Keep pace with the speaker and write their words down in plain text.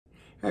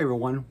Hey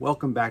everyone,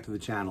 welcome back to the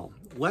channel.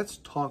 Let's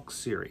talk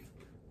Siri.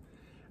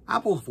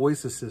 Apple's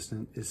voice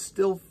assistant is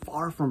still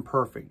far from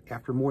perfect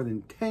after more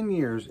than 10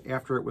 years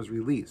after it was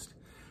released.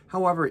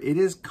 However, it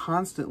is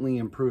constantly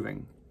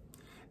improving.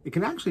 It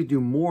can actually do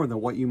more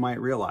than what you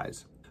might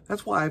realize.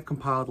 That's why I've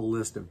compiled a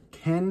list of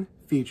 10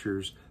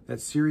 features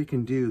that Siri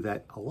can do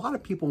that a lot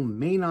of people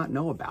may not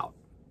know about.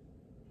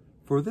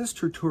 For this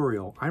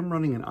tutorial, I'm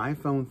running an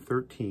iPhone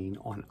 13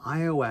 on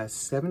iOS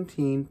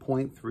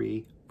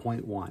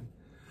 17.3.1.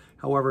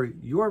 However,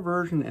 your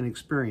version and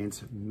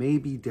experience may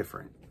be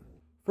different.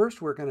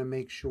 First, we're going to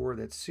make sure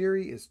that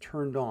Siri is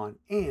turned on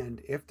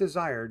and, if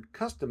desired,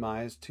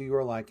 customized to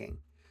your liking.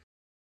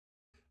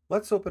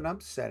 Let's open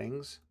up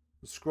Settings,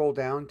 scroll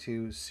down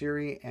to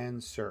Siri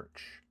and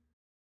Search.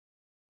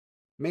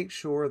 Make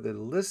sure the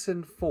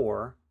Listen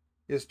For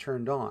is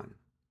turned on.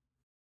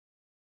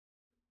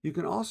 You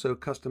can also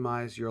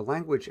customize your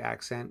language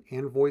accent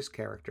and voice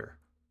character.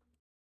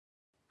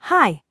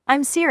 Hi,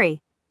 I'm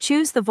Siri.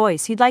 Choose the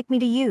voice you'd like me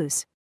to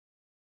use.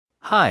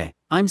 Hi,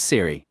 I'm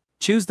Siri.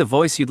 Choose the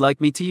voice you'd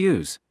like me to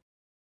use.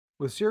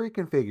 With Siri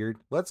configured,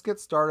 let's get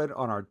started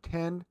on our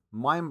 10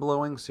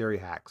 mind-blowing Siri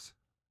hacks.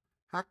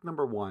 Hack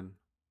number 1.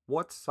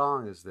 What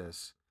song is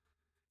this?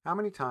 How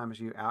many times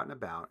are you out and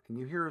about and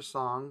you hear a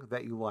song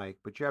that you like,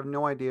 but you have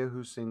no idea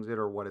who sings it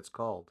or what it's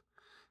called?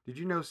 Did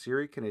you know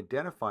Siri can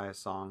identify a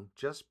song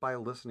just by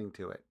listening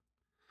to it?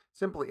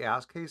 Simply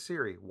ask, "Hey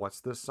Siri,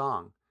 what's this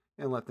song?"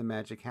 and let the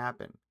magic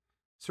happen.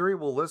 Siri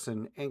will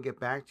listen and get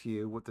back to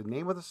you with the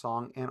name of the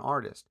song and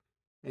artist,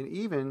 and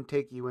even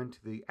take you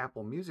into the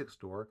Apple Music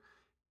store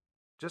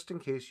just in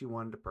case you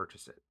wanted to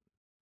purchase it.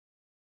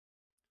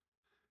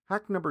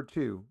 Hack number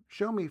 2,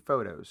 show me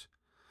photos.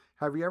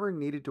 Have you ever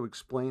needed to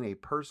explain a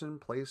person,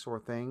 place,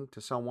 or thing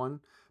to someone,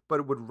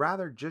 but would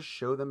rather just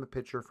show them a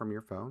picture from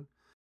your phone?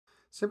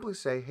 Simply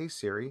say, "Hey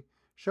Siri,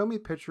 show me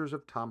pictures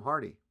of Tom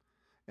Hardy."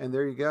 And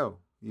there you go,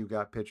 you've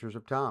got pictures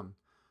of Tom.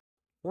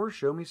 Or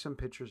show me some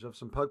pictures of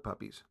some pug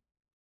puppies.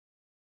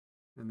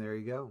 And there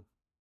you go.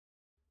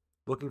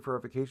 Looking for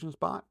a vacation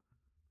spot?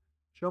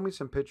 Show me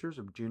some pictures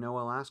of Juneau,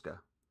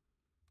 Alaska.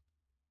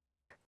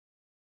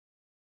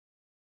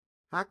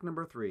 Hack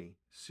number 3,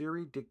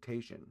 Siri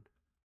Dictation.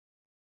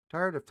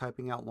 Tired of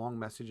typing out long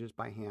messages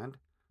by hand?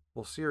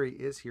 Well, Siri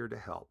is here to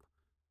help.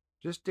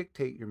 Just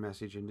dictate your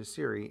message into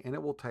Siri and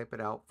it will type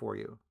it out for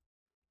you.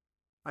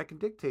 I can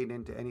dictate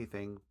into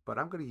anything, but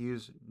I'm going to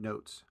use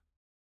notes.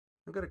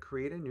 I'm going to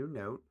create a new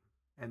note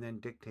and then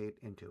dictate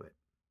into it.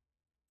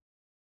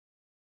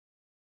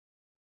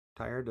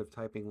 Tired of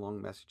typing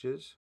long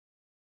messages?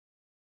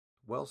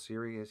 Well,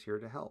 Siri is here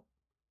to help.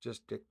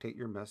 Just dictate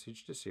your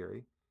message to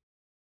Siri,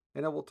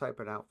 and it will type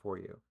it out for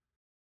you.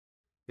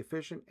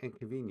 Efficient and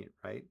convenient,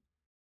 right?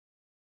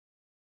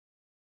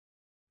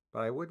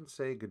 But I wouldn't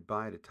say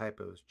goodbye to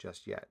typos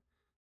just yet.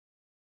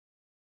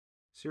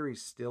 Siri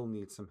still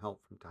needs some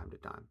help from time to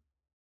time.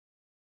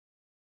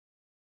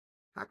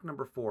 Hack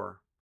number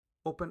 4,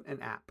 open an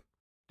app.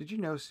 Did you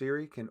know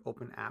Siri can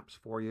open apps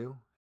for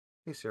you?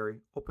 Hey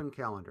Siri, open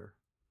Calendar.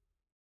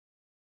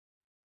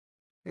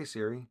 Hey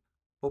Siri,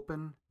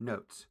 open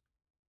Notes.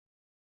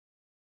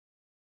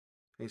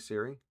 Hey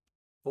Siri,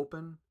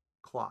 open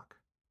Clock.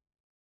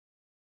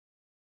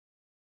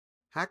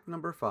 Hack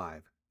number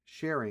 5,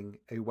 sharing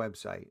a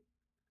website.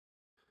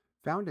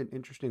 Found an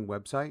interesting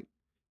website?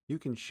 You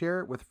can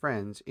share it with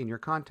friends in your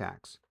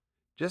contacts.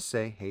 Just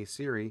say, "Hey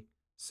Siri,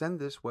 send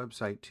this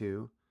website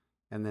to,"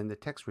 and then the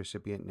text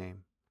recipient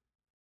name.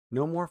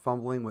 No more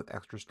fumbling with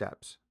extra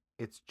steps.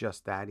 It's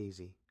just that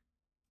easy.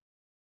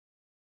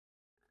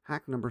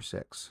 Hack number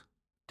 6,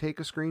 take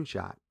a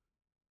screenshot.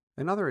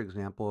 Another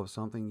example of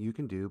something you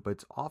can do, but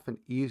it's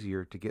often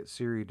easier to get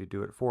Siri to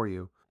do it for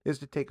you, is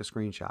to take a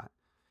screenshot.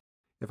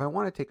 If I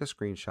want to take a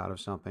screenshot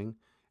of something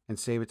and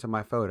save it to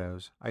my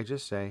photos, I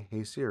just say,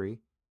 "Hey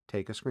Siri,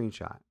 take a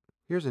screenshot."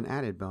 Here's an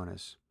added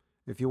bonus.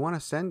 If you want to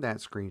send that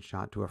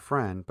screenshot to a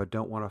friend but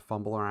don't want to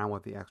fumble around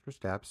with the extra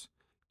steps,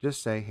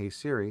 just say, "Hey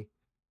Siri,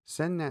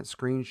 send that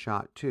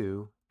screenshot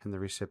to," and the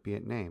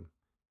recipient name.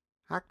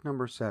 Hack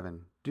number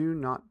 7, do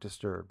not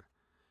disturb.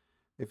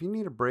 If you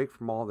need a break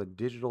from all the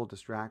digital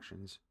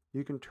distractions,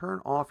 you can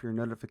turn off your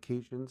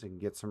notifications and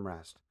get some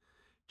rest.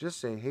 Just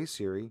say, "Hey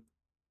Siri,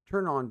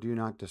 turn on Do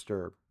Not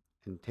Disturb,"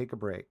 and take a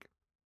break.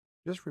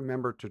 Just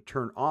remember to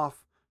turn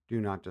off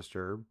Do Not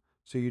Disturb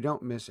so you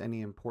don't miss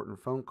any important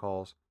phone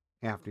calls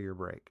after your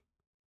break.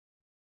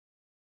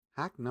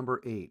 Hack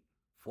number 8,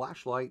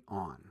 flashlight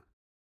on.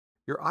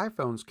 Your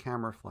iPhone's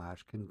camera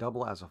flash can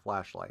double as a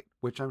flashlight,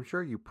 which I'm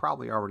sure you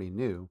probably already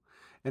knew,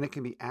 and it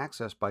can be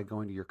accessed by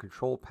going to your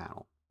control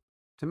panel.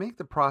 To make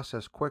the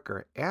process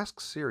quicker,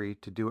 ask Siri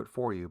to do it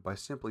for you by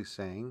simply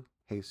saying,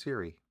 "Hey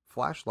Siri,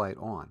 flashlight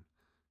on,"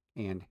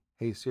 and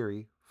 "Hey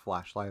Siri,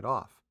 flashlight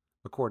off,"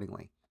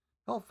 accordingly.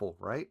 Helpful,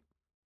 right?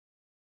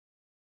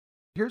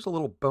 Here's a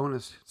little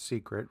bonus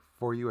secret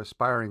for you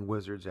aspiring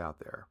wizards out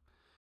there.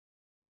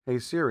 Hey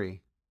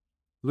Siri,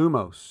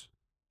 Lumos.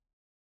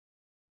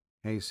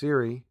 Hey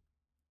Siri,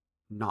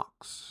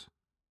 Knox.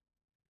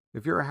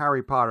 If you're a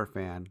Harry Potter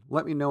fan,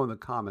 let me know in the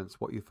comments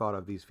what you thought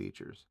of these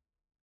features.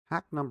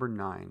 Hack number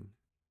 9.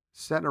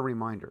 Set a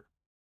reminder.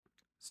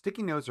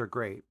 Sticky notes are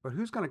great, but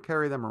who's going to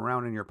carry them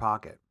around in your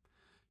pocket?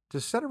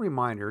 To set a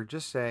reminder,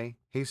 just say,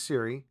 "Hey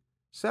Siri,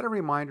 set a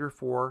reminder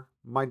for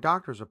my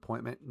doctor's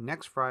appointment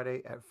next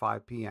Friday at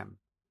 5 p.m.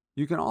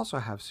 You can also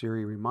have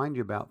Siri remind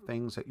you about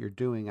things that you're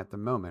doing at the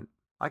moment.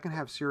 I can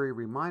have Siri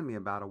remind me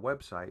about a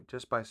website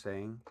just by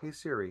saying, "Hey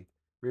Siri,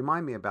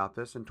 remind me about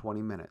this in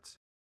 20 minutes."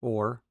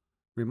 Or,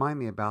 "Remind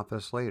me about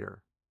this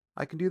later."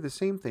 I can do the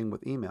same thing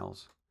with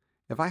emails.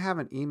 If I have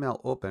an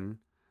email open,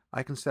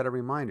 I can set a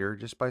reminder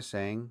just by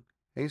saying,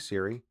 "Hey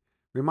Siri,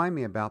 remind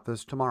me about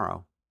this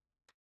tomorrow."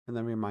 And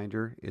the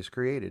reminder is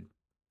created.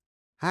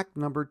 Hack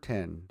number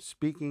 10,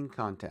 speaking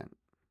content.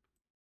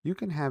 You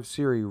can have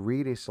Siri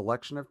read a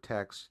selection of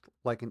text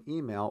like an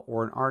email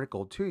or an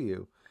article to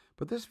you,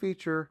 but this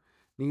feature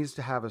needs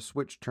to have a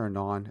switch turned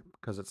on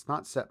because it's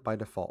not set by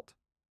default.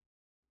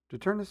 To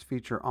turn this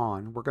feature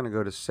on, we're going to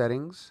go to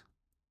Settings,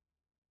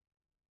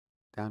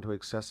 down to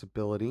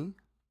Accessibility,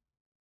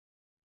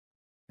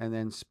 and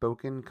then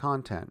Spoken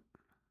Content,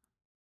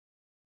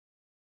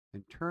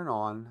 and turn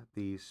on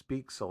the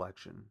Speak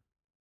selection.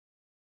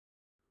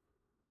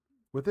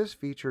 With this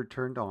feature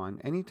turned on,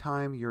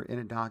 anytime you're in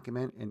a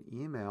document, an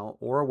email,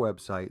 or a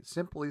website,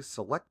 simply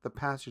select the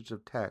passage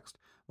of text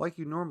like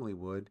you normally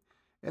would,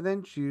 and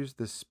then choose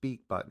the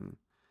Speak button.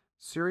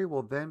 Siri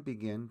will then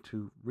begin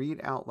to read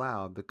out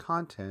loud the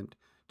content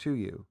to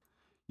you.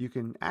 You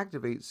can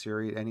activate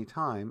Siri at any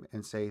time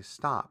and say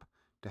stop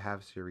to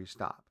have Siri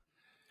stop.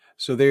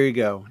 So there you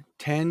go,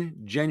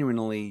 10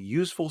 genuinely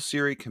useful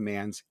Siri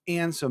commands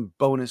and some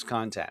bonus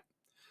content.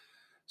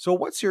 So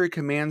what Siri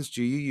commands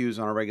do you use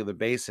on a regular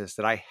basis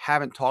that I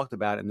haven't talked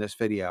about in this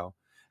video?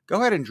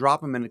 Go ahead and drop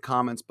them in the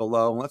comments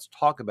below and let's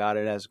talk about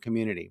it as a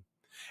community.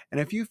 And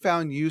if you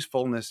found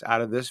usefulness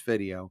out of this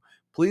video,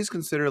 please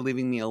consider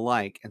leaving me a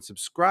like and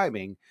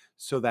subscribing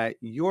so that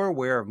you're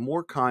aware of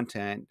more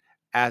content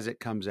as it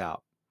comes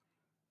out.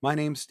 My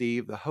name's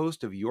Steve, the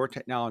host of Your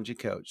Technology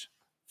Coach.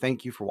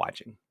 Thank you for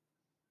watching.